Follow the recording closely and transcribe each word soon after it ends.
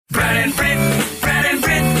Brad and Brit, Brad and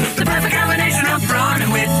Brit, the perfect combination of brawn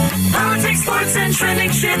and wit. Politics, sports, and trending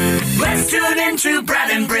shit. Let's tune into Brad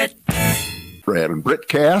and Brit. Brad and Brit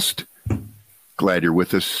cast. Glad you're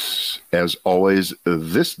with us as always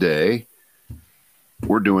this day.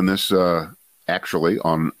 We're doing this actually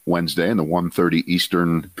on Wednesday in the 1:30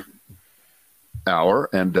 Eastern hour,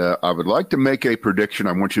 and I would like to make a prediction.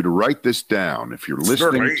 I want you to write this down. If you're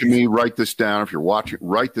listening to me, write this down. If you're watching,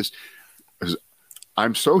 write this.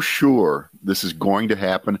 I'm so sure this is going to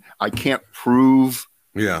happen. I can't prove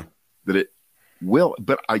that it will,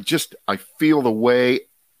 but I feel the way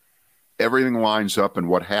everything lines up and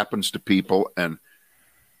what happens to people, and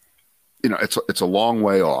it's a long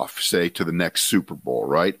way off, say, to the next Super Bowl,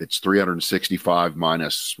 right? It's 365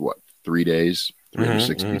 minus what, 3 days?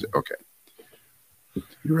 360. Okay.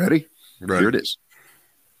 You ready? Right. Here it is.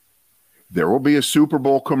 There will be a Super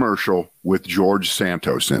Bowl commercial with George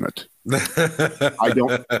Santos in it. I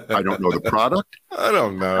don't know the product. I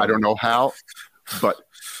don't know. I don't know how, but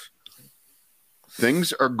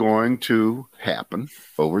things are going to happen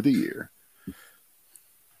over the year.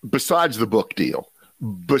 Besides the book deal,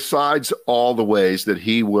 besides all the ways that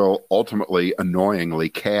he will ultimately, annoyingly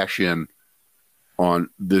cash in on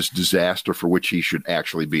this disaster for which he should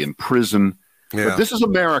actually be in prison. Yeah. But this is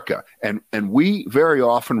America, and we very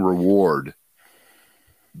often reward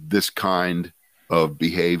this kind of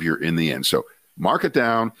behavior in the end. So mark it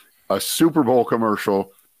down, a Super Bowl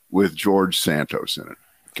commercial with George Santos in it.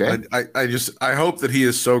 Okay. I hope that he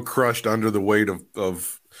is so crushed under the weight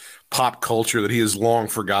of pop culture that he is long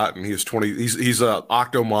forgotten. He is 20. He's a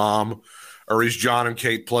Octomom, or he's John and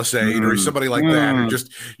Kate +8, or he's somebody like that. Who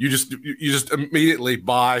you just immediately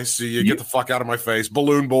buy. See you, get the fuck out of my face,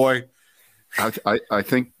 balloon boy. I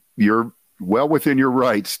think you're well within your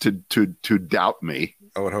rights to doubt me.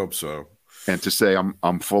 I would hope so, and to say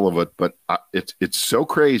I'm full of it. But it's so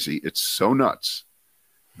crazy, it's so nuts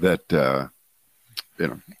that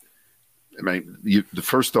I mean, the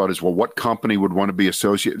first thought is, well, what company would want to be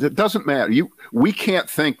associated? It doesn't matter. We can't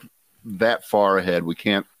think that far ahead. We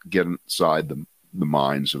can't get inside the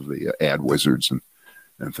minds of the ad wizards and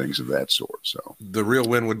things of that sort. So the real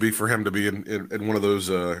win would be for him to be in one of those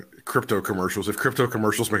crypto commercials. If crypto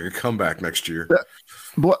commercials make a comeback next year.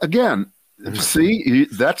 Well, again, see,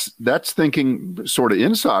 that's thinking sort of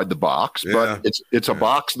inside the box, but it's a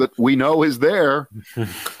box that we know is there.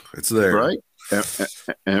 It's there, right?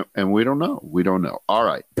 And we don't know. We don't know. All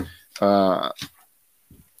right.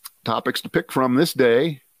 Topics to pick from this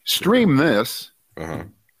day. Stream this.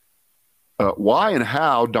 Why and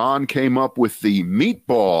how Don came up with the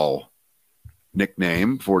meatball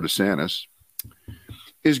nickname for DeSantis.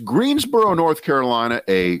 Is Greensboro, North Carolina,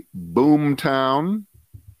 a boom town?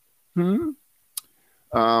 How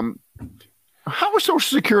are Social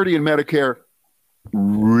Security and Medicare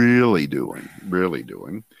really doing? Really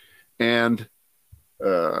doing? And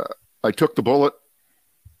I took the bullet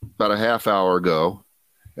about a half hour ago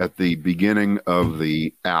at the beginning of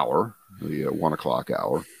the hour, the 1 o'clock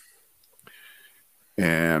hour,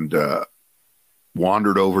 and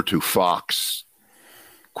wandered over to Fox,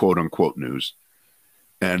 quote unquote, news.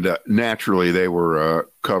 And naturally, they were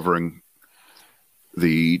covering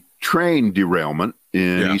the train derailment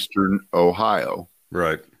in eastern Ohio.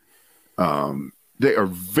 Right. They are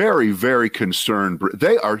very, very concerned.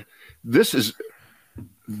 This is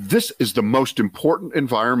the most important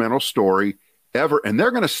environmental story ever, and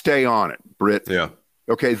they're going to stay on it, Britt. Yeah.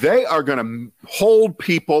 Okay, they are going to hold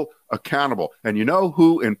people accountable. And you know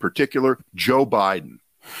who in particular? Joe Biden.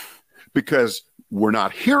 Because we're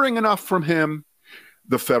not hearing enough from him.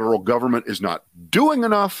 The federal government is not doing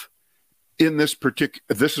enough in this particular.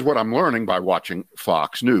 This is what I'm learning by watching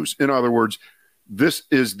Fox News. In other words, this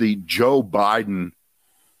is the Joe Biden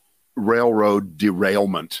railroad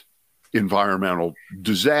derailment environmental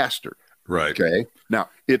disaster. Right. Okay. Now,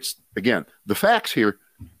 it's, again, the facts here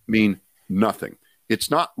mean nothing. It's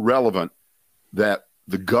not relevant that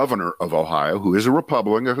the governor of Ohio, who is a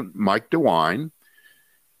Republican, Mike DeWine,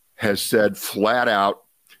 has said flat out,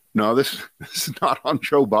 no, this is not on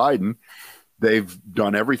Joe Biden. They've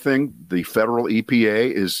done everything. The federal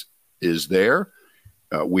EPA is there.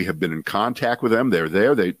 We have been in contact with them. They're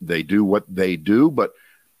there. They do what they do. But,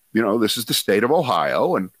 this is the state of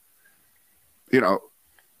Ohio. And,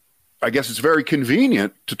 I guess it's very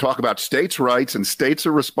convenient to talk about states' rights, and states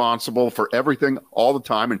are responsible for everything all the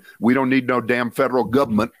time. And we don't need no damn federal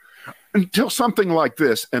government until something like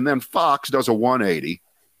this. And then Fox does a 180.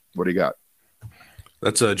 What do you got?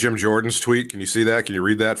 That's Jim Jordan's tweet. Can you see that? Can you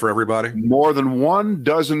read that for everybody? More than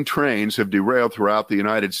 12 trains have derailed throughout the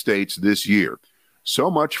United States this year. So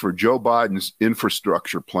much for Joe Biden's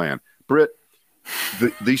infrastructure plan. Britt,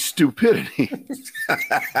 the stupidity.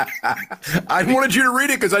 I wanted you to read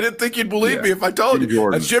it because I didn't think you'd believe me if I told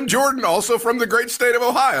you. That's Jim Jordan, also from the great state of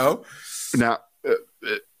Ohio. Now,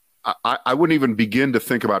 I wouldn't even begin to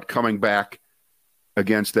think about coming back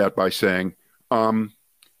against that by saying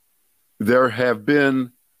there have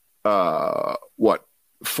been,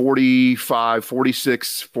 45,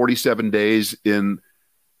 46, 47 days in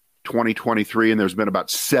 2023, and there's been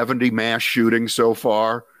about 70 mass shootings so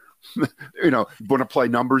far. Want to play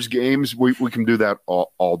numbers games? We can do that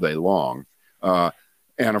all day long. And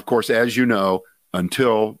of course, as you know,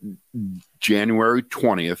 until January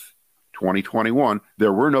 20th, 2021,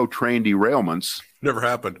 there were no train derailments. Never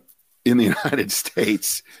happened in the United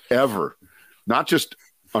States ever. Not just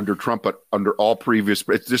under Trump, but under all previous.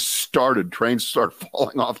 It just started. Trains start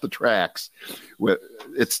falling off the tracks.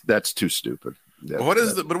 That's too stupid. What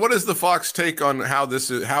is the Fox take on how this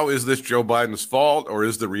is? How is this Joe Biden's fault, or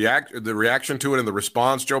is the reaction to it and the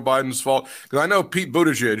response Joe Biden's fault? Because I know Pete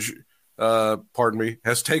Buttigieg,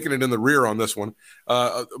 has taken it in the rear on this one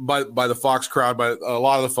by the Fox crowd, by a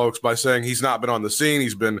lot of the folks, by saying he's not been on the scene,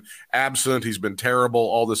 he's been absent, he's been terrible,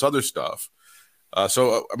 all this other stuff.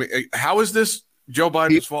 So I mean, how is this Joe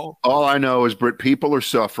Biden's fault? All I know is, Britt, people are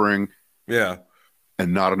suffering. Yeah,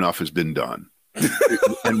 and not enough has been done.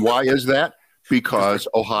 And why is that? Because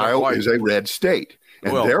Ohio is a red state.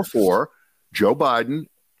 And therefore, Joe Biden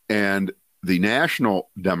and the national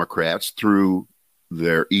Democrats, through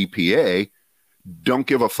their EPA, don't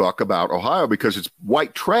give a fuck about Ohio because it's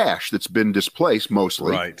white trash that's been displaced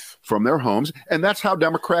mostly from their homes. And that's how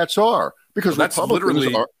Democrats are. Because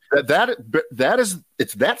Republicans are.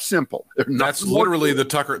 It's that simple. That's literally the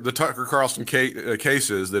Tucker Carlson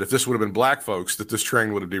cases, that if this would have been black folks that this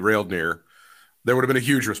train would have derailed near, there would have been a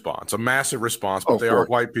huge response, a massive response, but they are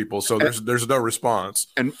white people, so there's no response.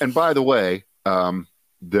 And by the way,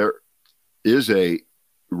 there is a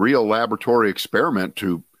real laboratory experiment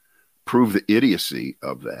to prove the idiocy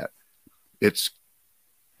of that. It's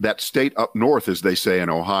that state up north, as they say in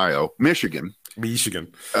Ohio, Michigan,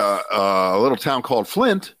 a little town called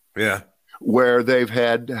Flint, where they've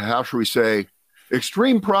had, how should we say,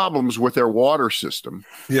 extreme problems with their water system.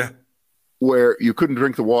 Yeah. Where you couldn't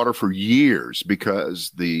drink the water for years because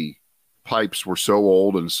the pipes were so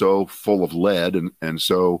old and so full of lead and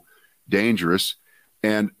so dangerous.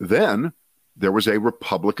 And then there was a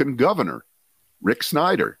Republican governor, Rick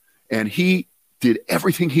Snyder, and he did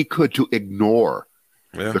everything he could to ignore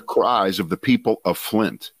the cries of the people of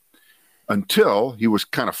Flint until he was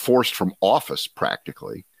kind of forced from office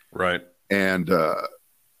practically. Right. And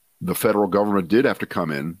the federal government did have to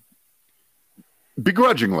come in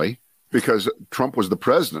begrudgingly, because Trump was the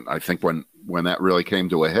president, I think, when that really came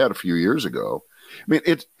to a head a few years ago. I mean,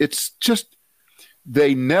 it's just,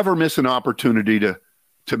 they never miss an opportunity to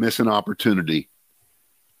miss an opportunity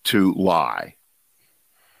to lie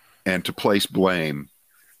and to place blame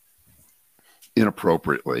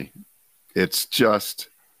inappropriately. It's just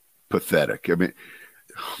pathetic. I mean,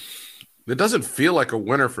 it doesn't feel like a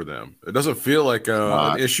winner for them. It doesn't feel like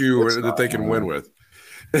an issue that they can win with.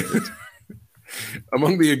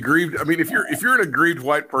 Among the aggrieved, I mean, if you're an aggrieved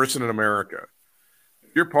white person in America,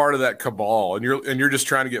 you're part of that cabal, and you're just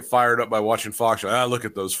trying to get fired up by watching Fox. Look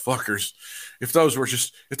at those fuckers. If those were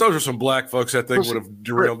some black folks, that thing would have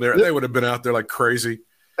derailed there. They would have been out there like crazy.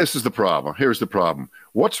 This is the problem. Here's the problem.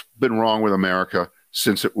 What's been wrong with America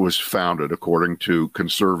since it was founded, according to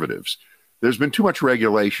conservatives? There's been too much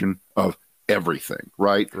regulation of everything,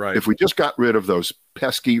 right? Right. If we just got rid of those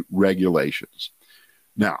pesky regulations.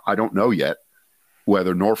 Now, I don't know yet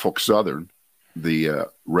whether Norfolk Southern, the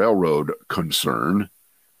railroad concern,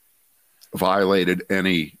 violated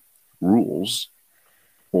any rules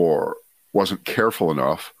or wasn't careful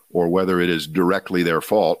enough, or whether it is directly their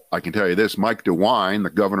fault. I can tell you this, Mike DeWine, the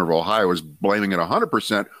governor of Ohio, is blaming it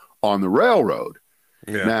 100% on the railroad.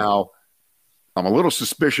 Yeah. Now, I'm a little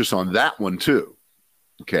suspicious on that one too,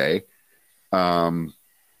 okay?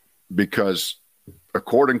 Because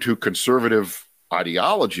according to conservative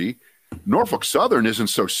ideology, Norfolk Southern isn't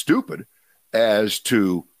so stupid as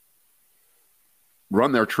to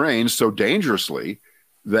run their trains so dangerously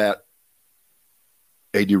that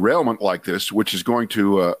a derailment like this, which is going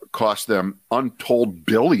to cost them untold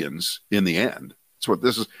billions in the end. That's what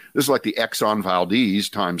this is. This is like the Exxon Valdez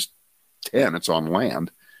times 10. It's on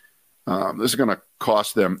land. This is going to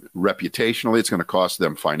cost them reputationally. It's going to cost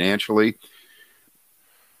them financially.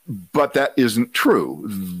 But that isn't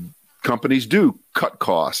true. Companies do cut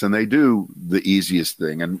costs, and they do the easiest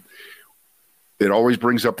thing. And it always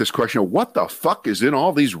brings up this question of what the fuck is in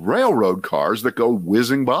all these railroad cars that go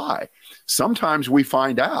whizzing by? Sometimes we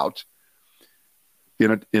find out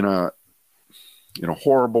in a in a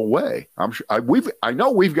horrible way. I'm sure I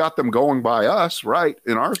know we've got them going by us, right,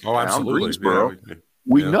 in our town, absolutely. Greensboro. Yeah,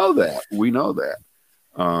 we know that. We know that.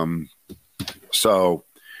 So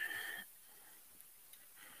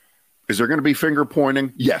is there going to be finger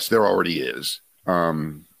pointing? Yes, there already is.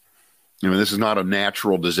 This is not a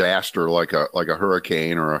natural disaster like a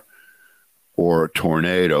hurricane or a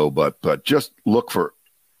tornado, but just look for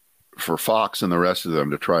Fox and the rest of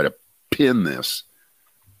them to try to pin this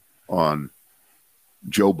on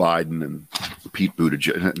Joe Biden and Pete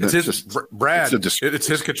Buttigieg. It's his Brad. It's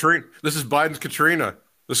his Katrina. This is Biden's Katrina.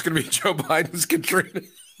 This is going to be Joe Biden's Katrina.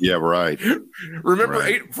 Yeah, right. Remember,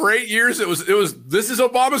 for 8 years it was. This is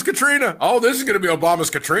Obama's Katrina. Oh, this is going to be Obama's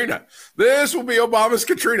Katrina. This will be Obama's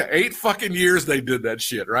Katrina. 8 fucking years they did that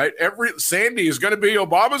shit. Right. Sandy is going to be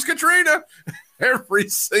Obama's Katrina every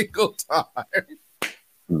single time.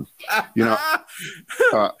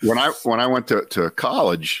 When I went to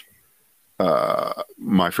college,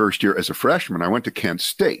 my first year as a freshman, I went to Kent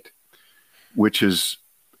State, which is,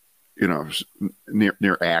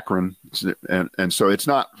 near Akron, and so it's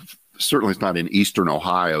not in Eastern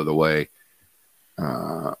Ohio the way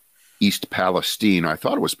East Palestine. I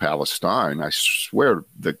thought it was Palestine. I swear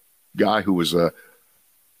the guy who was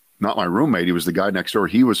not my roommate, he was the guy next door.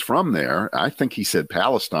 He was from there. I think he said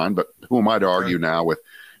Palestine, but who am I to argue now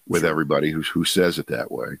with everybody who says it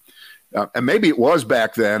that way? And maybe it was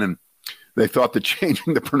back then, and they thought that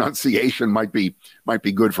changing the pronunciation might be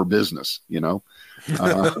good for business,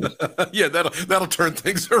 Yeah, that'll turn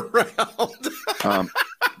things around.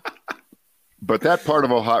 But that part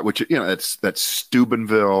of Ohio, which that's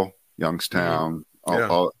Steubenville, Youngstown,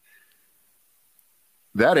 all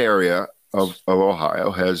that area of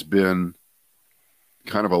Ohio has been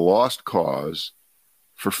kind of a lost cause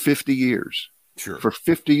for 50 years. Sure. For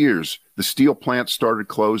 50 years, the steel plants started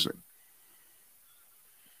closing.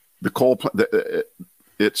 The coal plant,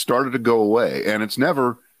 it started to go away, and it's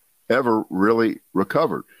never ever really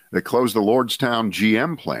recovered. They closed the Lordstown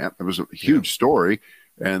GM plant. It was a huge story.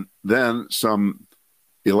 And then some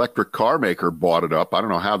electric car maker bought it up. I don't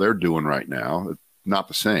know how they're doing right now. It's not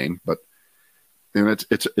the same, but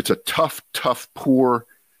it's a tough, poor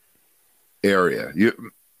area. If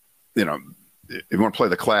you want to play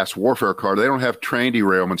the class warfare card, they don't have train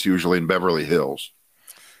derailments usually in Beverly Hills.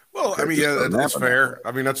 Well, that's fair.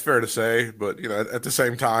 That's fair to say, but at the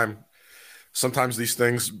same time, sometimes these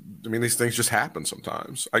things just happen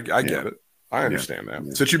sometimes. I get it. I understand that.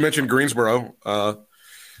 Yeah. Since you mentioned Greensboro,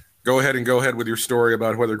 go ahead with your story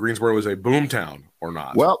about whether Greensboro is a boom town or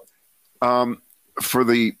not. Well, for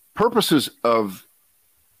the purposes of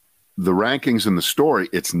the rankings in the story,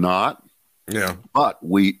 it's not. Yeah. But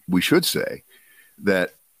we should say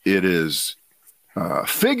that it is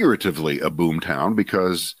figuratively a boom town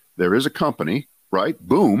because there is a company, right?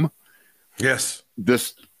 Boom. Yes.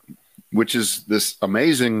 Which is this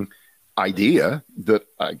amazing idea that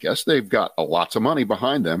I guess they've got lots of money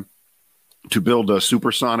behind them to build a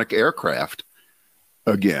supersonic aircraft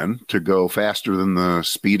again to go faster than the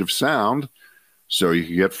speed of sound. So you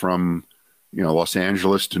can get from, Los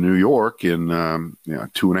Angeles to New York in,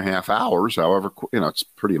 2.5 hours. However, it's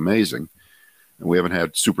pretty amazing. And we haven't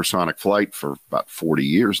had supersonic flight for about 40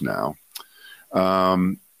 years now.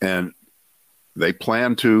 And they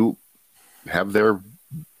plan to have their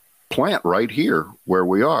plant right here where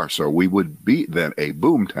we are. So we would be then a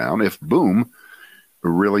boom town if boom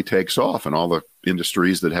really takes off and all the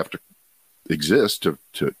industries that have to exist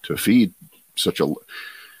to feed such a,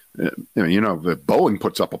 if Boeing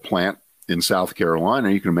puts up a plant in South Carolina,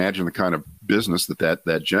 you can imagine the kind of business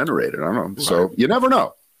that generated. I don't know. Right. So you never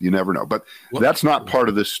know. But that's not part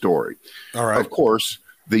of this story. All right. Of course,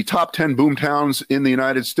 the top 10 boom towns in the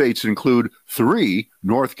United States include 3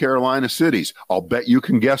 North Carolina cities. I'll bet you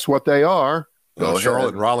can guess what they are. Charlotte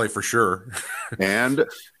and Raleigh for sure. And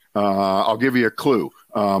I'll give you a clue.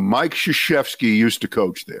 Mike Krzyzewski used to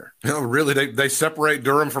coach there. Oh, really? They separate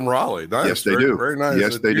Durham from Raleigh. Nice. Yes, they do. Very nice.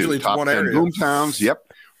 Yes, they do. Top 10 boom towns.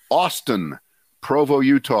 Yep. Austin, Provo,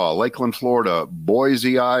 Utah, Lakeland, Florida,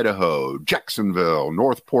 Boise, Idaho, Jacksonville,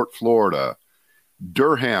 Northport, Florida,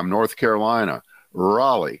 Durham, North Carolina,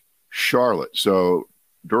 Raleigh, Charlotte. So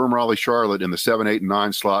Durham, Raleigh, Charlotte in the 7, 8, and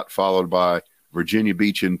 9 slot, followed by Virginia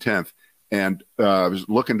Beach in 10th. And I was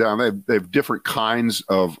looking down, they have different kinds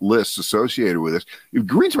of lists associated with this.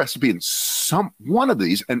 Greensboro has to be in one of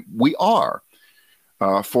these, and we are.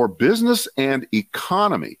 For business and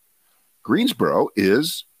economy, Greensboro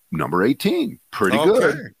is number 18. Pretty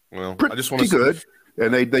good. Well, pretty I just want to good.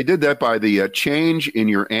 And they did that by the change in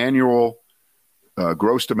your annual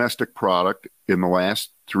gross domestic product in the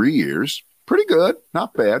last 3 years. pretty good,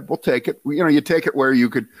 not bad. We'll take it. You take it where you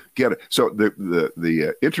could get it. So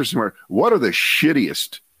the interesting part, what are the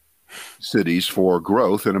shittiest cities for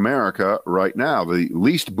growth in America right now? The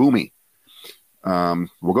least boomy.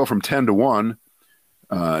 We'll go from 10 to 1.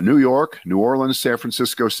 New York, New Orleans, San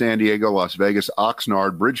Francisco, San Diego, Las Vegas,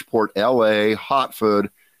 Oxnard, Bridgeport, L.A., Hartford,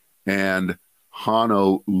 and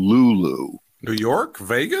Honolulu. New York,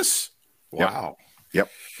 Vegas? Wow.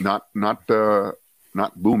 Yep.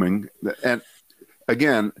 Not booming. And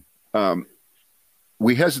again,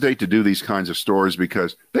 we hesitate to do these kinds of stories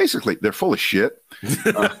because basically they're full of shit.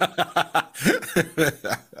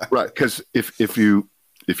 Right. Because if you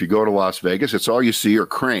go to Las Vegas, it's all you see are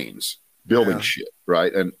cranes building shit.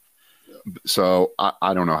 Right. And so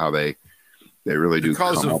I don't know how they really do.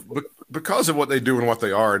 Because of what they do and what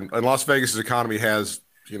they are. And Las Vegas's economy has,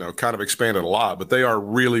 kind of expanded a lot, but they are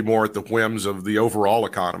really more at the whims of the overall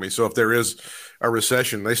economy. So if there is a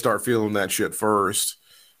recession, they start feeling that shit first,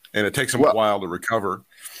 and it takes them a while to recover.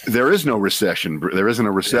 There is no recession. There isn't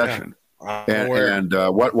a recession. Yeah. And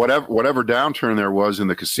whatever downturn there was in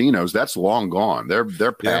the casinos, that's long gone. They're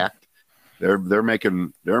packed. Yeah. They're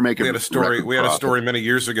making. We had a story many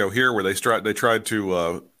years ago here where they tried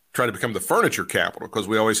to become the furniture capital because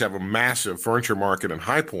we always have a massive furniture market in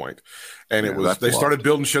High Point. And they started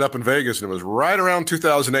building shit up in Vegas, and it was right around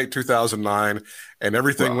 2008, 2009, and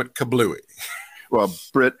everything went kablooey. Well,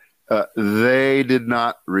 Britt, they did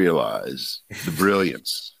not realize the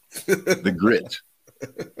brilliance, the grit,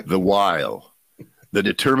 the wile, the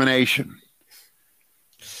determination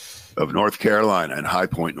of North Carolina and High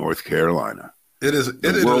Point, North Carolina. It is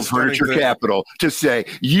the world furniture capital to say,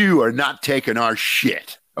 you are not taking our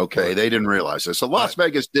shit. Okay, they didn't realize this. So Las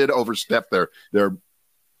Vegas did overstep their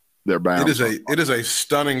bounds. It is a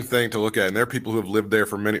stunning thing to look at, and there are people who have lived there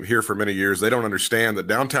for many years. They don't understand that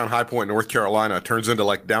downtown High Point, North Carolina, turns into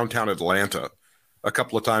like downtown Atlanta a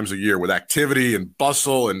couple of times a year with activity and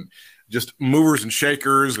bustle and just movers and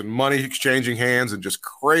shakers and money exchanging hands and just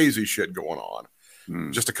crazy shit going on,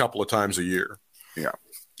 just a couple of times a year. Yeah.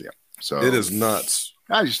 So it is nuts.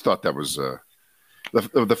 I just thought that was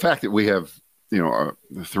the fact that we have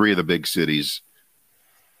three of the big cities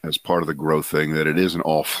as part of the growth thing, that it isn't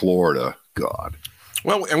all Florida. God.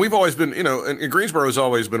 Well, and we've always been, and Greensboro has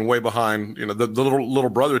always been way behind, the little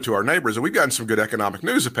brother to our neighbors. And we've gotten some good economic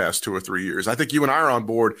news the past 2 or 3 years. I think you and I are on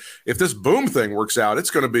board. If this boom thing works out, it's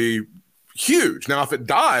going to be huge. Now, if it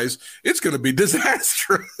dies, it's going to be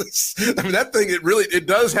disastrous. I mean, that thing, it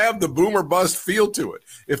does have the boom or bust feel to it.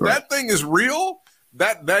 If that thing is real,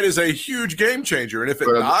 that is a huge game changer. And if it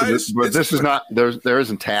dies, but this is not, there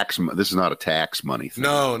isn't tax. This is not a tax money thing.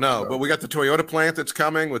 No. So. But we got the Toyota plant that's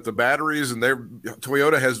coming with the batteries, and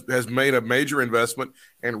Toyota has made a major investment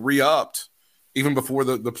and re-upped even before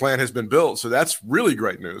the plant has been built. So that's really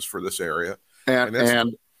great news for this area. And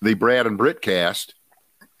the Brad and Britt cast.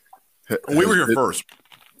 We were here first.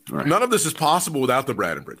 Right. None of this is possible without the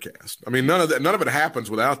Brad and Britt cast. I mean, none of it happens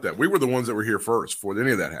without that. We were the ones that were here first before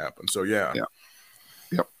any of that happened. So yeah.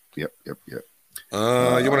 Yep.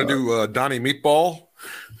 You want to do Donnie Meatball?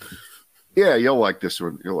 Yeah, you'll like this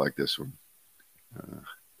one.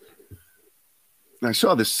 I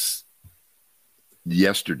saw this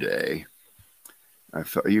yesterday. I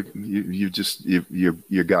thought you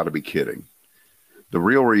got to be kidding. The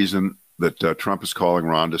real reason that Trump is calling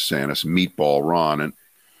Ron DeSantis Meatball Ron, and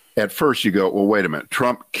at first you go, well, wait a minute.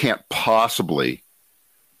 Trump can't possibly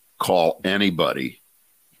call anybody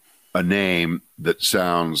a name that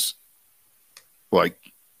sounds like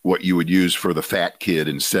what you would use for the fat kid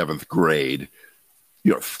in 7th grade,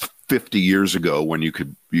 50 years ago when you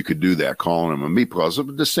could do that, calling him a meatball. So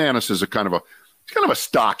DeSantis is a kind of a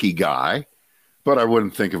stocky guy, but I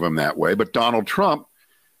wouldn't think of him that way. But Donald Trump,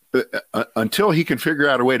 until he can figure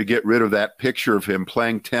out a way to get rid of that picture of him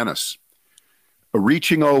playing tennis,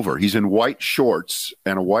 reaching over, he's in white shorts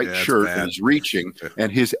and a white shirt, and he's reaching, and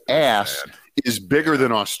his ass is bigger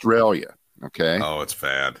than Australia. Okay. Oh, it's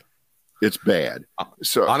bad. It's bad.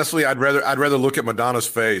 So honestly, I'd rather look at Madonna's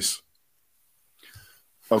face.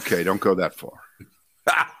 Okay, don't go that far.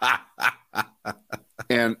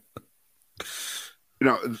 And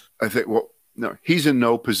I think, well, no, he's in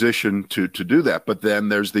no position to do that. But then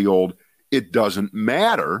there's the old, it doesn't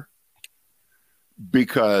matter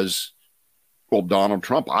because, well, Donald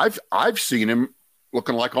Trump, I've seen him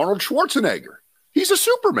looking like Arnold Schwarzenegger. He's a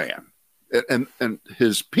Superman. And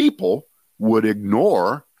his people would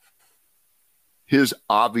ignore his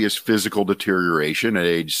obvious physical deterioration at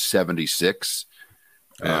age 76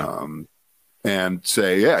 and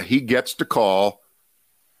say, yeah, he gets to call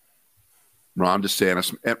Ron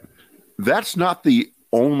DeSantis. And that's not the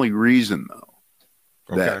only reason, though,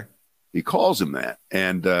 that He calls him that.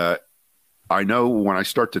 And I know when I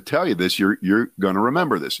start to tell you this, you're going to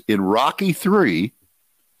remember this. In Rocky III,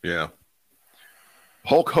 Yeah.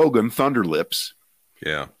 Hulk Hogan, Thunderlips.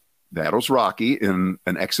 Yeah. Battles Rocky in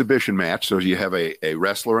an exhibition match. So you have a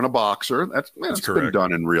wrestler and a boxer. That's been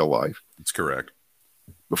done in real life. That's correct.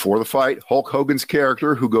 Before the fight, Hulk Hogan's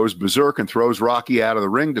character, who goes berserk and throws Rocky out of the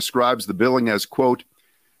ring, describes the billing as, quote,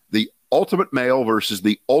 the ultimate male versus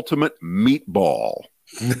the ultimate meatball.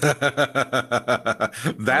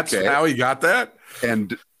 That's how he got that.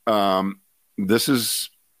 And this is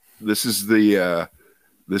the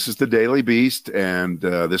Daily Beast, and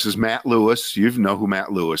this is Matt Lewis. You know who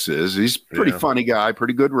Matt Lewis is. He's a pretty funny guy,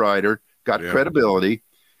 pretty good writer, got credibility.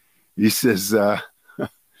 He says,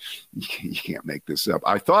 you can't make this up.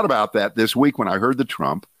 I thought about that this week when I heard the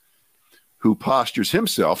Trump, who postures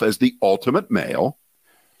himself as the ultimate male,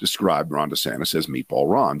 described Ron DeSantis as Meatball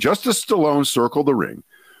Ron. Just as Stallone circled the ring,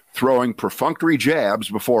 throwing perfunctory jabs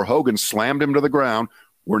before Hogan slammed him to the ground,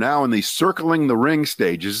 we're now in the circling the ring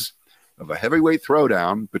stages of a heavyweight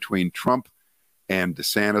throwdown between Trump and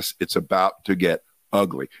DeSantis. It's about to get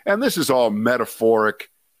ugly. And this is all metaphoric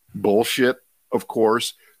bullshit, of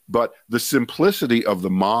course, but the simplicity of the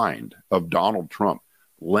mind of Donald Trump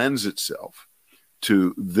lends itself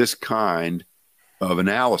to this kind of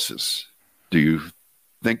analysis. Do you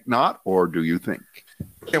think not, or do you think?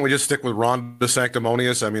 Can't we just stick with Ron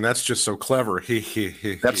DeSanctimonious? I mean, that's just so clever.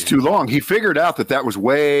 That's too long. He figured out that was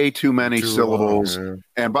way too many syllables. Long, yeah.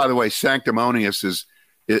 And by the way, sanctimonious is,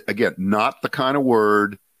 again, not the kind of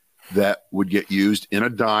word that would get used in a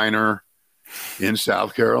diner in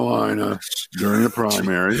South Carolina during the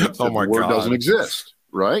primary. Oh my God. The word doesn't exist,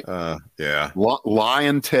 right? Yeah.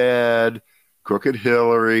 Lion Ted, Crooked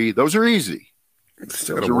Hillary, those are easy. Those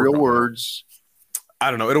are real words. I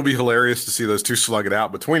don't know. It'll be hilarious to see those two slug it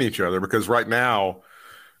out between each other, because right now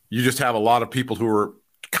you just have a lot of people who are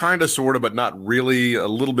kind of, sort of, but not really, a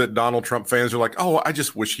little bit Donald Trump fans are like, oh, I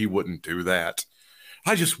just wish he wouldn't do that.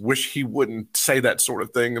 I just wish he wouldn't say that sort of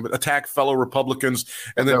thing, attack fellow Republicans.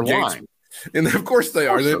 And then Gates, and of course they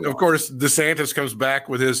are. Then, of course, DeSantis comes back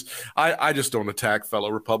with his, I just don't attack fellow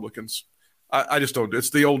Republicans. I just don't. It's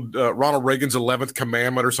the old Ronald Reagan's 11th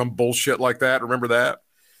commandment or some bullshit like that. Remember that?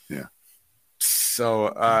 Yeah.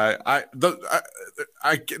 So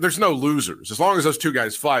there's no losers. As long as those two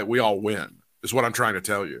guys fight, we all win, is what I'm trying to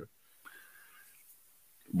tell you.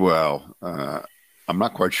 Well, I'm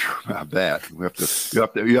not quite sure about that.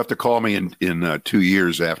 You have to call me in 2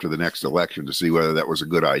 years after the next election to see whether that was a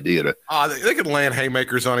good idea. They could land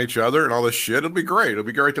haymakers on each other and all this shit. It'll be great. It'll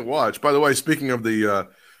be great to watch. By the way, speaking of the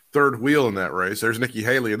third wheel in that race, there's Nikki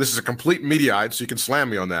Haley, and this is a complete media-ide, so you can slam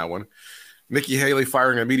me on that one. Nikki Haley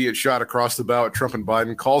firing an immediate shot across the bow at Trump and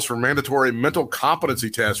Biden, calls for mandatory mental competency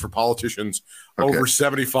tests for politicians over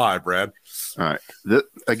 75, Brad. All right.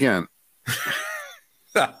 Again.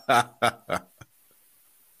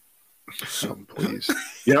 So please.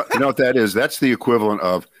 You know what that is? That's the equivalent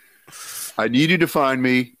of, I need you to find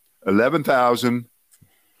me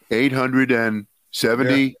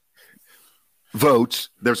 11,870 votes.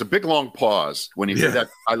 There's a big long pause when you hear that.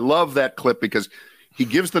 I love that clip because he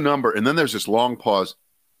gives the number, and then there's this long pause.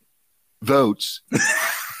 Votes.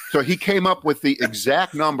 So he came up with the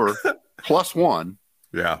exact number plus one.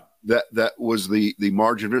 Yeah. That was the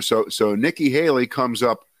margin. So Nikki Haley comes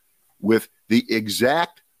up with the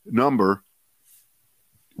exact number,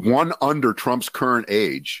 one under Trump's current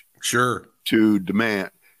age. Sure. To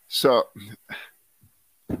demand. So,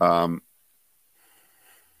 okay.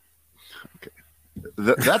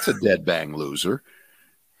 That's a dead bang loser.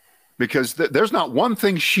 Because there's not one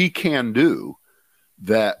thing she can do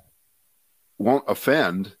that won't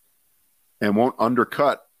offend and won't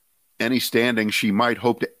undercut any standing she might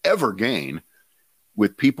hope to ever gain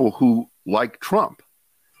with people who like Trump.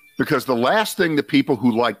 Because the last thing the people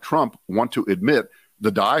who like Trump want to admit, the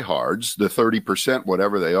diehards, the 30%,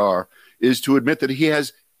 whatever they are, is to admit that he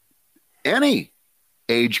has any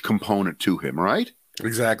age component to him, right?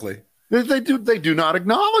 Exactly. They do not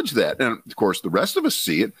acknowledge that. And of course, the rest of us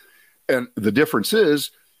see it. And the difference is,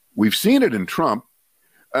 we've seen it in Trump.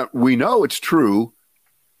 We know it's true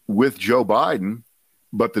with Joe Biden,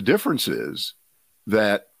 but the difference is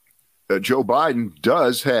that Joe Biden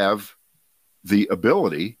does have the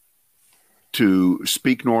ability to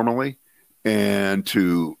speak normally and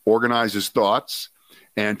to organize his thoughts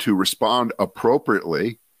and to respond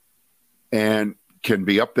appropriately, and can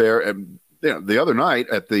be up there. And the other night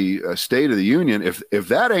at the State of the Union, if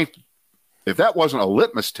that wasn't a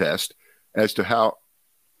litmus test as to how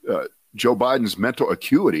Joe Biden's mental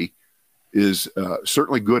acuity is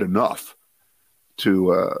certainly good enough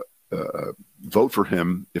to vote for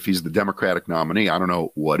him if he's the Democratic nominee. I don't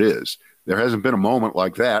know what is. There hasn't been a moment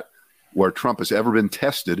like that where Trump has ever been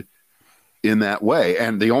tested in that way.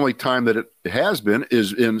 And the only time that it has been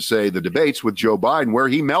is in, say, the debates with Joe Biden, where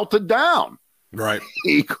he melted down. Right.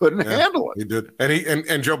 He couldn't handle it. He did.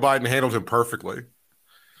 And Joe Biden handled him perfectly.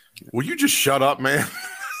 Will you just shut up, man?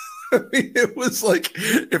 I mean, it was like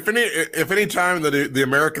if any time that the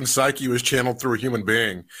American psyche was channeled through a human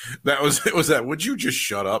being, it was that. Would you just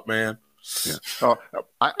shut up, man? Yeah.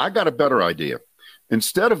 I got a better idea.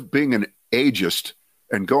 Instead of being an ageist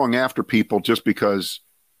and going after people just because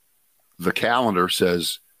the calendar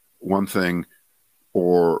says one thing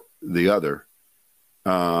or the other,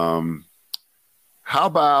 how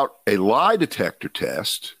about a lie detector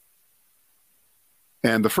test?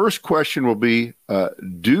 And the first question will be,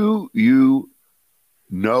 do you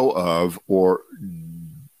know of or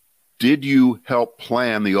did you help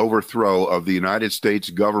plan the overthrow of the United States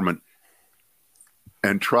government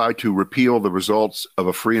and try to repeal the results of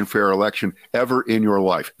a free and fair election ever in your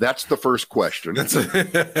life? That's the first question.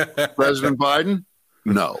 President Biden?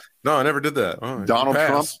 No. No, I never did that. Oh, Donald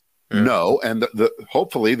Trump? Yeah. No. And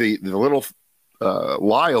hopefully the little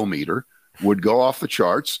lie-o-meter would go off the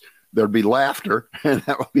charts. There'd be laughter, and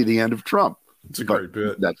that would be the end of Trump. It's a great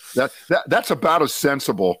bit. That's about as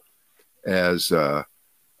sensible as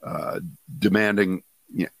demanding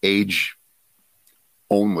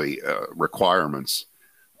age-only requirements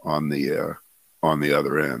on the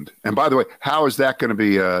other end. And by the way, how is that going to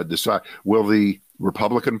be decided? Will the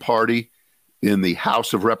Republican Party in the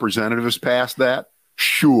House of Representatives pass that?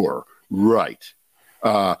 Sure, right.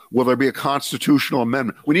 Will there be a constitutional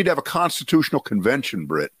amendment? We need to have a constitutional convention,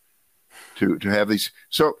 Britt, to have these.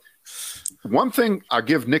 So one thing I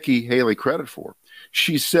give Nikki Haley credit for,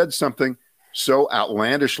 she said something so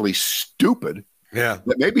outlandishly stupid that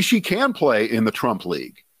maybe she can play in the Trump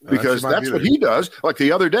League, because that's what he does. Like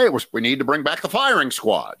the other day, it was, we need to bring back the firing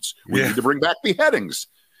squads. We need to bring back beheadings.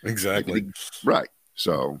 Exactly. Right.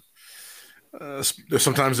 So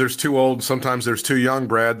sometimes there's too old, sometimes there's too young,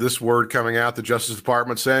 Brad. This word coming out, the Justice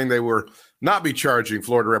Department saying they were not be charging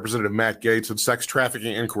Florida Representative Matt Gaetz with sex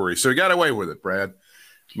trafficking inquiry. So he got away with it, Brad.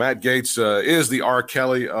 Matt Gaetz is the R.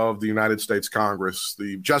 Kelly of the United States Congress.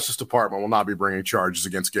 The Justice Department will not be bringing charges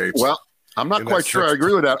against Gaetz. Well, I'm not quite sure I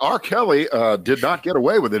agree with that. R. Kelly did not get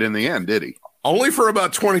away with it in the end, did he? Only for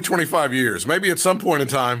about 20, 25 years. Maybe at some point in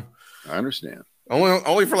time. I understand.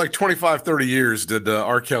 Only for like 25, 30 years did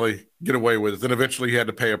R. Kelly get away with it. Then eventually he had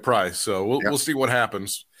to pay a price. So we'll see what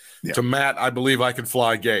happens. To Matt, I believe I can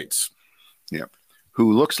fly Gaetz. Yeah,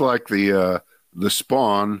 who looks like the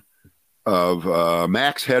spawn of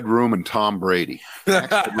Max Headroom and Tom Brady.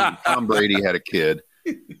 Max Headroom and Tom Brady had a kid.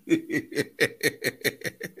 By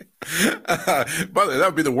the way, that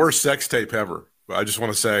would be the worst sex tape ever. I just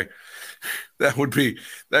want to say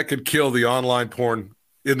that could kill the online porn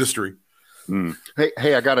industry.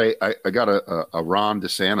 Hey, I got a Ron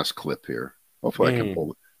DeSantis clip here. Hopefully I can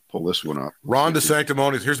pull this one up. Ron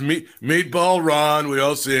DeSanctimonious. Here's Meatball Ron. We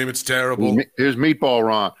all see him. It's terrible. Here's Meatball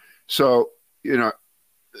Ron. So,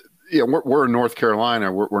 we're in North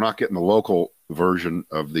Carolina. We're not getting the local version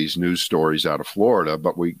of these news stories out of Florida,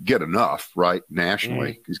 but we get enough, right?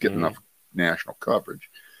 Nationally. He's getting enough national coverage.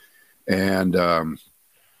 And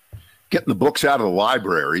getting the books out of the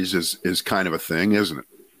libraries is kind of a thing, isn't it?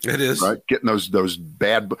 It is. Right? Getting those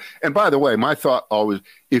bad books. And by the way, my thought always,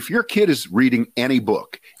 if your kid is reading any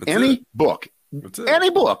book, it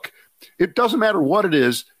doesn't matter what it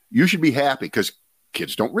is, you should be happy, because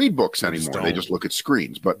kids don't read books anymore. They just look at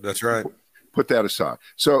screens. But that's right. Put that aside.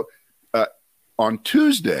 So on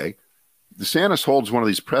Tuesday, DeSantis holds one of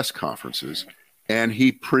these press conferences, and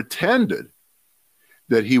he pretended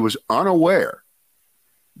that he was unaware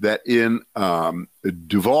that in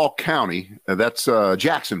Duval County, that's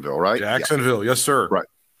Jacksonville, right? Jacksonville, yes, sir. Right.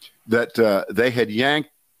 That they had yanked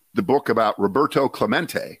the book about Roberto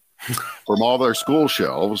Clemente from all their school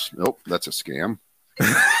shelves. Nope, that's a scam.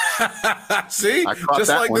 See, just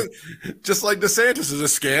like DeSantis is a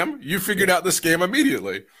scam. You figured out the scam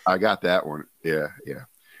immediately. I got that one. Yeah.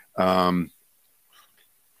 So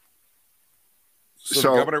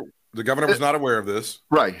the governor was not aware of this,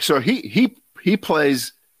 right? So he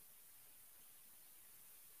plays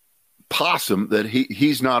possum that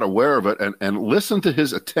he's not aware of it, and listen to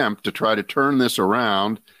his attempt to try to turn this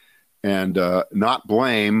around and not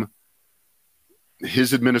blame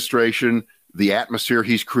his administration, the atmosphere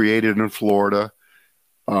he's created in Florida,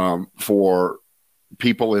 for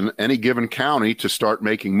people in any given county to start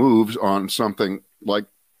making moves on something like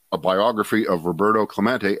a biography of Roberto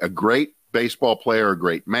Clemente, a great baseball player, a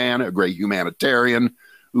great man, a great humanitarian,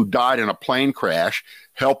 who died in a plane crash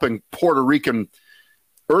helping Puerto Rican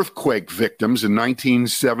earthquake victims in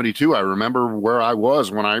 1972. I remember where I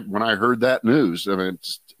was when I heard that news. I mean,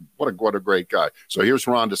 what a great guy. So here's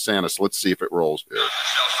Ron DeSantis. Let's see if it rolls here.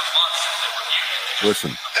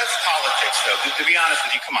 Listen. That's politics, though. To be honest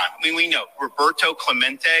with you, come on. I mean, we know Roberto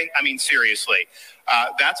Clemente. I mean, seriously,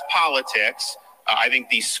 that's politics. I think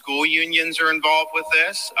these school unions are involved with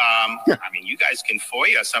this. I mean, you guys can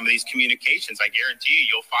FOIA some of these communications. I guarantee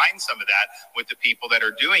you'll find some of that with the people that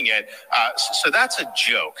are doing it. So that's a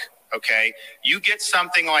joke, okay? You get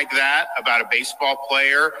something like that about a baseball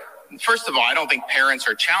player. First of all, I don't think parents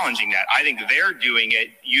are challenging that. I think they're doing it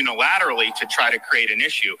unilaterally to try to create an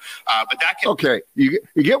issue. But that can okay. You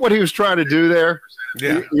get what he was trying to do there.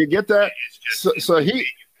 Yeah, you get that. So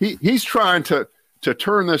he's trying to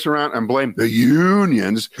turn this around and blame the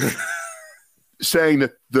unions, saying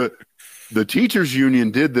that the teachers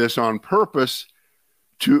union did this on purpose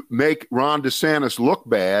to make Ron DeSantis look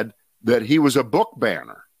bad, that he was a book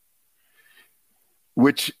banner,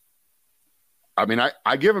 which, I mean,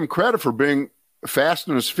 I give him credit for being fast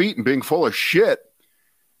on his feet and being full of shit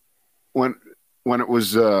when it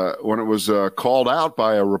was called out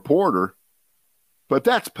by a reporter, but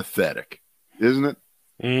that's pathetic, isn't it?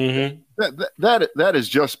 Mm-hmm. That is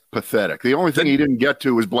just pathetic. The only thing he didn't get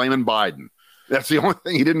to was blaming Biden. That's the only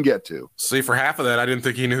thing he didn't get to. See, for half of that, I didn't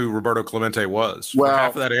think he knew who Roberto Clemente was. Well, for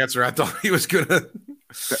half of that answer, I thought he was gonna.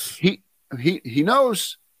 He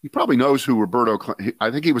knows. He probably knows who Roberto.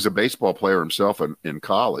 I think he was a baseball player himself in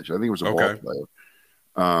college. I think he was a ball player,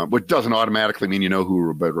 which doesn't automatically mean you know who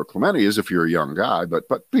Roberto Clemente is if you're a young guy. But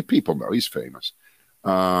people know he's famous.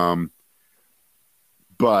 But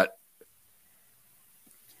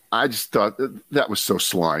I just thought that was so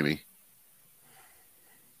slimy.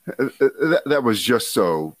 That was just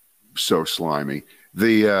so slimy.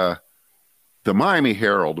 The Miami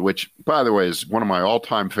Herald, which, by the way, is one of my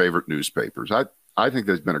all-time favorite newspapers. I think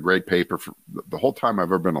there's been a great paper for the whole time I've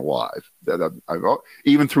ever been alive.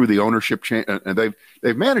 Even through the ownership change, and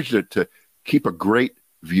they've managed it to keep a great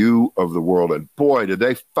view of the world. And boy, did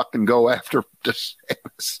they fucking go after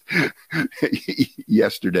DeSantis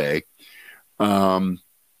yesterday.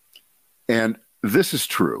 And this is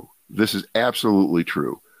true. This is absolutely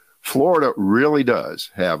true. Florida really does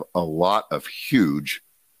have a lot of huge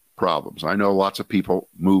problems. I know lots of people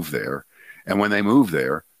move there, and when they move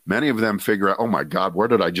there, many of them figure out, oh my God,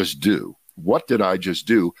 what did I just do? What did I just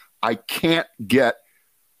do? I can't get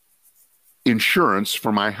insurance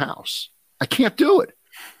for my house. I can't do it.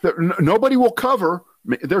 Nobody will cover.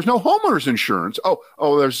 There's no homeowners insurance.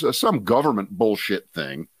 Oh, there's some government bullshit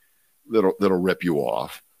thing that'll rip you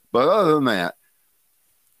off. But other than that,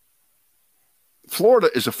 Florida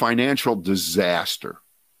is a financial disaster.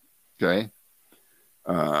 Okay.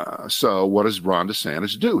 So what does Ron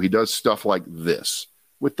DeSantis do? He does stuff like this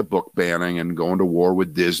with the book banning and going to war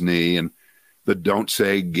with Disney and the don't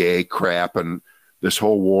say gay crap and this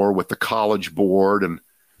whole war with the College Board and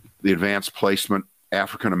the advanced placement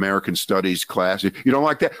African American studies class. You don't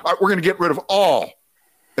like that? All right, we're going to get rid of all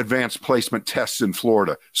advanced placement tests in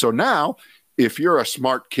Florida. So now, if you're a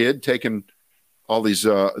smart kid taking all these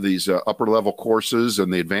upper level courses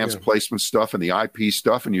and the advanced placement stuff and the IP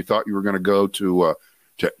stuff, and you thought you were going to go to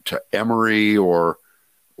Emory or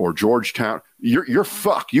Georgetown, you're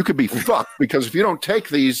fucked. You could be fucked because if you don't take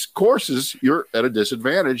these courses, you're at a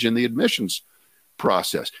disadvantage in the admissions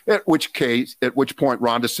process. At which point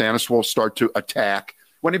Ron DeSantis will start to attack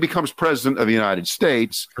when he becomes president of the United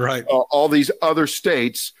States, right? All these other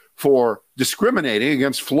states for discriminating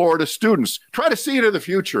against Florida students. Try to see into the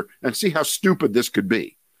future and see how stupid this could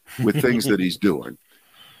be with things that he's doing.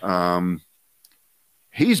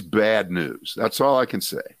 He's bad news. That's all I can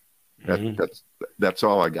say. That's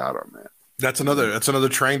all I got on that. That's another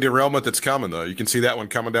train derailment that's coming, though. You can see that one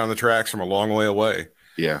coming down the tracks from a long way away.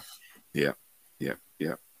 Yeah.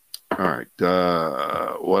 All right.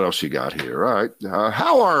 What else you got here? All right.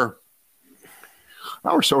 How are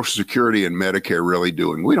Social Security and Medicare really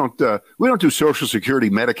doing? We don't do Social Security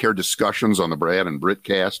Medicare discussions on the Brad and Brit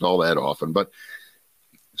cast all that often, but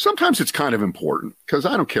sometimes it's kind of important because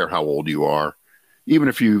I don't care how old you are. Even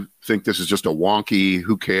if you think this is just a wonky,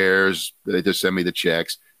 who cares? They just send me the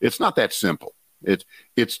checks. It's not that simple.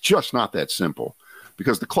 It's just not that simple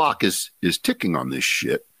because the clock is ticking on this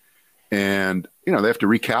shit. And, they have to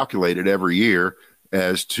recalculate it every year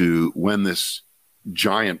as to when this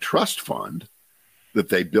giant trust fund that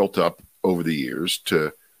they built up over the years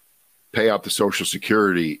to pay out the Social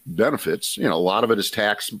Security benefits, a lot of it is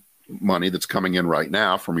tax money that's coming in right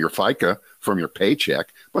now from your FICA, from your paycheck,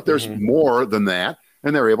 but there's more than that,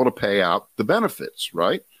 and they're able to pay out the benefits,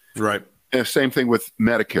 right? Right. And same thing with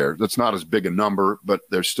Medicare. That's not as big a number, but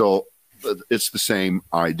it's the same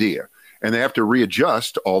idea. And they have to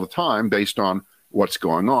readjust all the time based on what's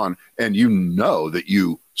going on. And you know that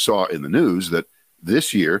you saw in the news that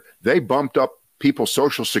this year they bumped up people's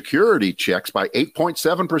Social Security checks by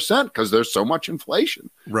 8.7% because there's so much inflation.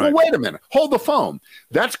 Right. Well, wait a minute. Hold the phone.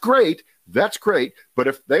 That's great. That's great. But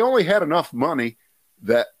if they only had enough money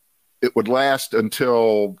that it would last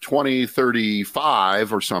until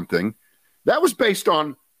 2035 or something, that was based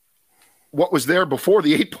on what was there before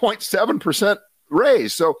the 8.7%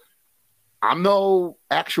 raise. So I'm no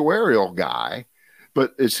actuarial guy,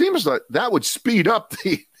 but it seems like that would speed up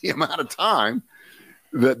the amount of time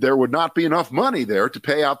that there would not be enough money there to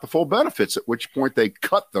pay out the full benefits, at which point they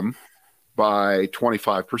cut them by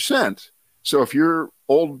 25%. So if your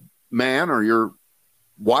old man or your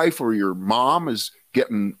wife or your mom is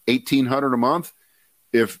getting $1,800 a month,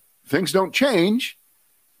 if things don't change,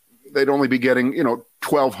 they'd only be getting,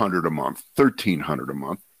 $1,200 a month, $1,300 a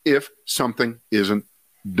month if something isn't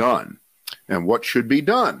done. And what should be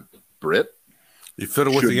done, Britt? You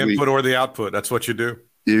fiddle with the input or the output. That's what you do.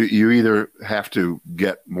 You either have to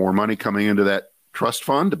get more money coming into that trust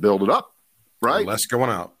fund to build it up, right? Less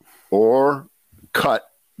going out. Or cut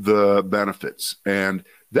the benefits. And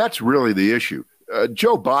that's really the issue.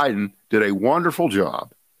 Joe Biden did a wonderful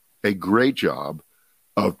job, a great job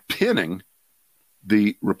of pinning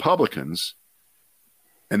the Republicans,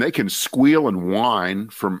 and they can squeal and whine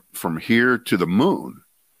from here to the moon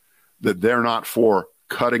that they're not for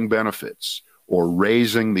cutting benefits or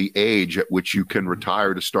raising the age at which you can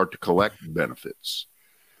retire to start to collect benefits.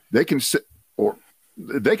 They can say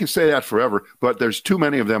that forever, but there's too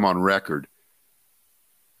many of them on record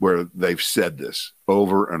where they've said this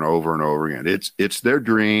over and over and over again. It's their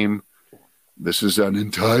dream. This is an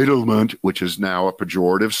entitlement, which is now a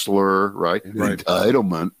pejorative slur, right?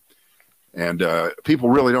 Entitlement. And people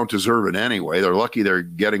really don't deserve it anyway. They're lucky they're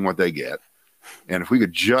getting what they get. And if we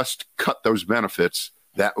could just cut those benefits,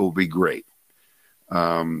 that will be great.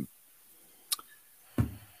 And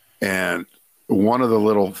one of the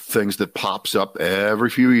little things that pops up every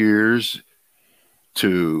few years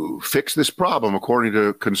to fix this problem, according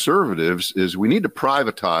to conservatives, is we need to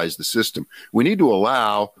privatize the system. We need to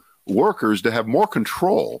allow workers to have more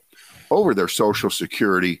control over their Social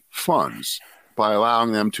Security funds by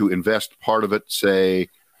allowing them to invest part of it, say,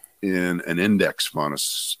 in an index fund, a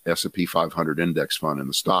S&P 500 index fund in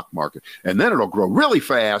the stock market. And then it'll grow really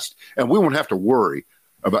fast, and we won't have to worry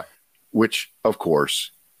about, which, of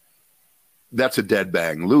course, that's a dead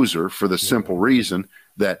bang loser for the simple reason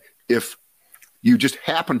that if you just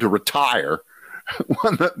happen to retire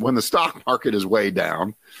when the stock market is way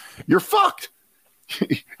down, you're fucked.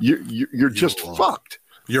 You're just fucked.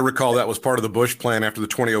 You recall that was part of the Bush plan after the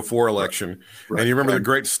 2004 election. Right. And you remember the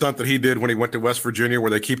great stunt that he did when he went to West Virginia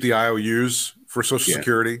where they keep the IOUs for Social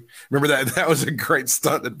Security? Remember that? That was a great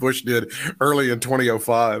stunt that Bush did early in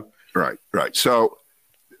 2005. Right. So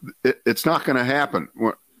it's not going to happen.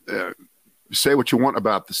 Say what you want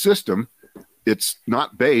about the system. It's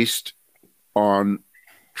not based on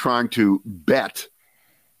trying to bet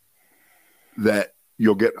that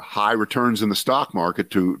you'll get high returns in the stock market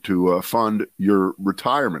to fund your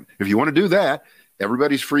retirement. If you want to do that,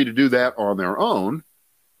 everybody's free to do that on their own,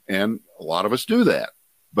 and a lot of us do that.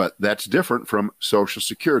 But that's different from Social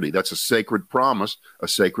Security. That's a sacred promise, a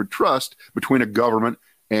sacred trust between a government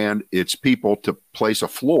and its people to place a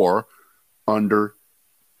floor under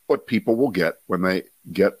what people will get when they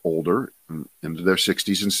get older, into their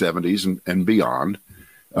 60s and 70s and beyond.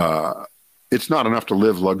 It's not enough to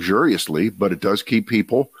live luxuriously, but it does keep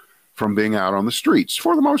people from being out on the streets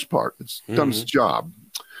for the most part. It's done its job.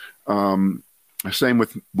 Same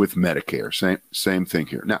with Medicare. Same thing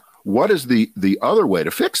here. Now, what is the other way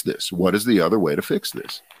to fix this? What is the other way to fix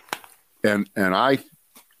this? And I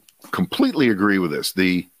completely agree with this.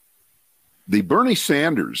 The Bernie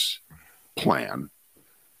Sanders plan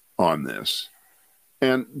on this,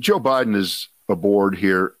 and Joe Biden is aboard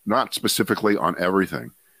here, not specifically on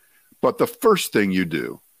everything. But the first thing you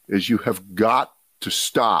do is you have got to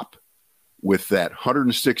stop with that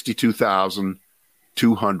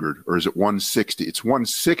 162,200, or is it 160? It's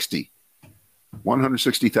 160,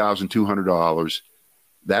 $160,200.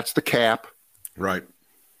 That's the cap, right?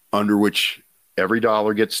 Under which every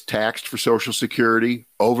dollar gets taxed for Social Security.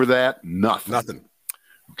 Over that, nothing.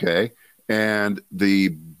 Okay, and the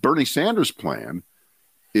Bernie Sanders plan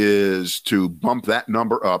is to bump that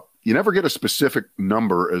number up. You never get a specific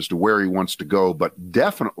number as to where he wants to go, but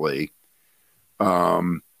definitely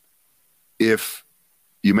if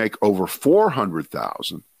you make over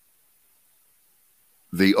 $400,000,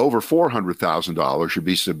 the over $400,000 should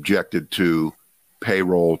be subjected to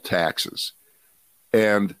payroll taxes.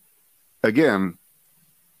 And again,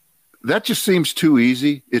 that just seems too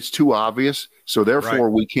easy. It's too obvious. So therefore,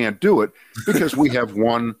 we can't do it because we have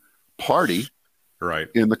one party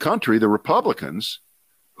in the country, the Republicans,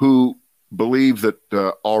 who believe that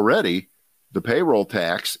already the payroll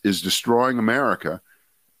tax is destroying America,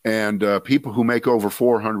 and people who make over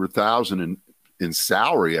 $400,000 in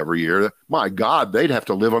salary every year, my God, they'd have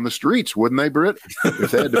to live on the streets, wouldn't they, Britt?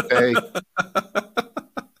 If they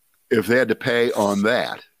had to pay, on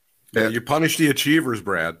that. Yeah, you punish the achievers,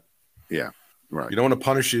 Brad. Yeah, right. You don't want to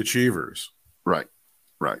punish the achievers. Right.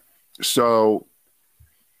 So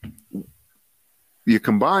you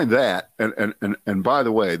combine that, and by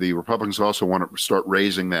the way, the Republicans also want to start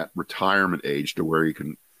raising that retirement age to where you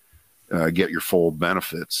can get your full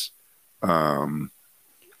benefits. I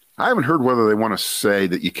haven't heard whether they want to say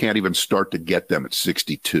that you can't even start to get them at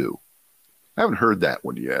 62. I haven't heard that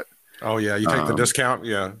one yet. Oh yeah, you take the discount.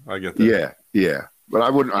 Yeah, I get that. Yeah, but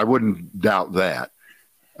I wouldn't doubt that.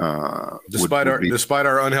 Despite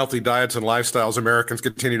our unhealthy diets and lifestyles, Americans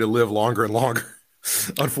continue to live longer and longer.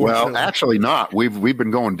 Unfortunately, well, actually, not. We've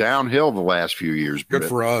been going downhill the last few years. Good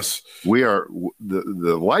for us. We are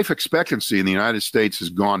the life expectancy in the United States has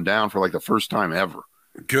gone down for like the first time ever.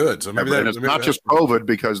 Good. So maybe it's not just COVID,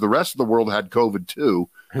 because the rest of the world had COVID too.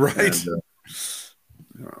 Right. And,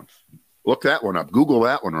 look that one up. Google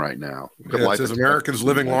that one right now. It says Americans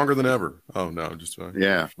living longer than ever. Oh no, just fine.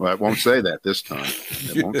 Yeah. Well, it won't say that this time.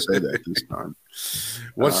 It won't say that this time.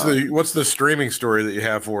 What's the streaming story that you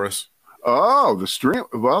have for us? Oh, the stream.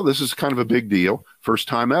 Well, this is kind of a big deal. First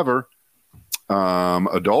time ever.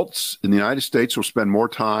 Adults in the United States will spend more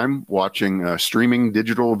time watching streaming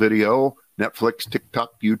digital video, Netflix,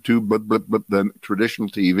 TikTok, YouTube, than traditional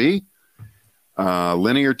TV.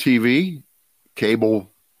 Linear TV,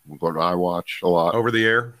 cable, what I watch a lot. Over the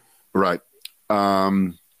air. Right.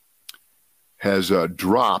 Has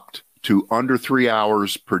dropped to under 3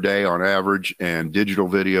 hours per day on average, and digital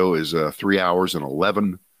video is 3 hours and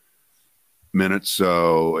 11 minutes.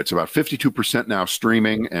 So it's about 52% now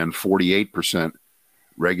streaming and 48%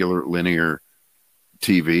 regular linear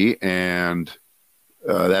TV. And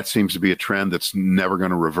that seems to be a trend that's never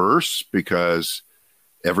going to reverse, because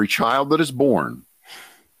every child that is born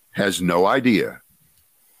has no idea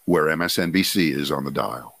where MSNBC is on the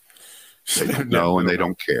dial. They don't know, and they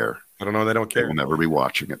don't care. I don't know. They don't care. They'll never be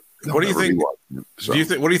watching it. What do you think? So.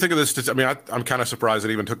 What do you think of this? I mean, I'm kind of surprised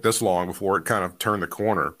it even took this long before it kind of turned the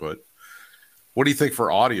corner. But what do you think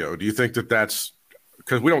for audio? Do you think that that's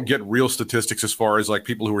because we don't get real statistics as far as like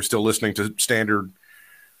people who are still listening to standard,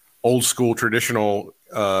 old school, traditional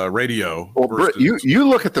radio? Well, Britt, you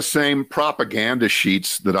look at the same propaganda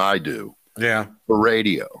sheets that I do. Yeah, for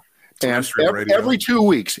radio, and every 2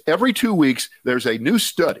 weeks, there's a new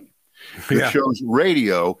study that shows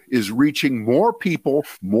radio is reaching more people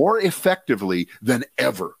more effectively than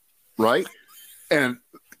ever, right? And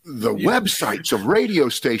the websites of radio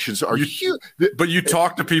stations are huge. But you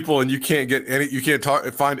talk to people and you can't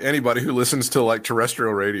find anybody who listens to like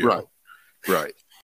terrestrial radio. Right.